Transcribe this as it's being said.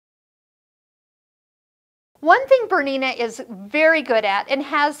One thing Bernina is very good at and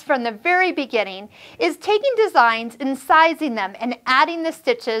has from the very beginning is taking designs and sizing them and adding the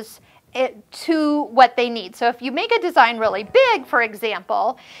stitches to what they need. So if you make a design really big, for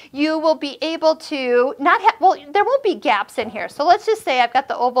example, you will be able to not have, well, there won't be gaps in here. So let's just say I've got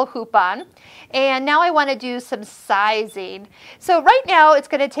the oval hoop on, and now I want to do some sizing. So right now it's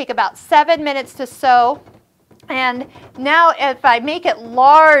going to take about 7 minutes to sew. And now if I make it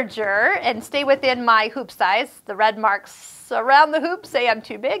larger and stay within my hoop size, the red marks around the hoop say I'm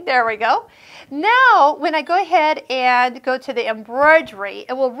too big, there we go. Now when I go ahead and go to the embroidery,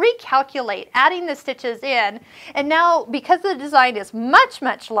 it will recalculate, adding the stitches in, and now because the design is much,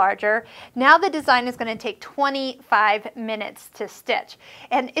 much larger, now the design is going to take 25 minutes to stitch.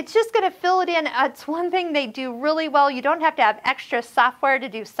 And it's just going to fill it in. It's one thing they do really well. You don't have to have extra software to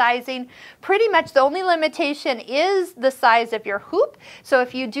do sizing. Pretty much the only limitation is the size of your hoop. So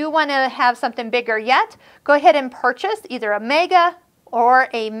if you do want to have something bigger yet, go ahead and purchase either a Mega or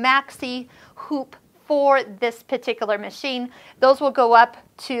a Maxi hoop for this particular machine. Those will go up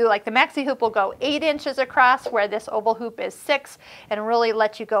to, like the Maxi hoop will go 8 inches across, where this oval hoop is 6, and really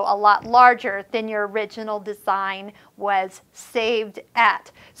let you go a lot larger than your original design was saved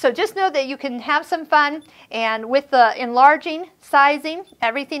at. So just know that you can have some fun, and with the enlarging, sizing,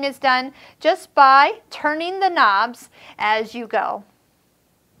 everything is done just by turning the knobs as you go.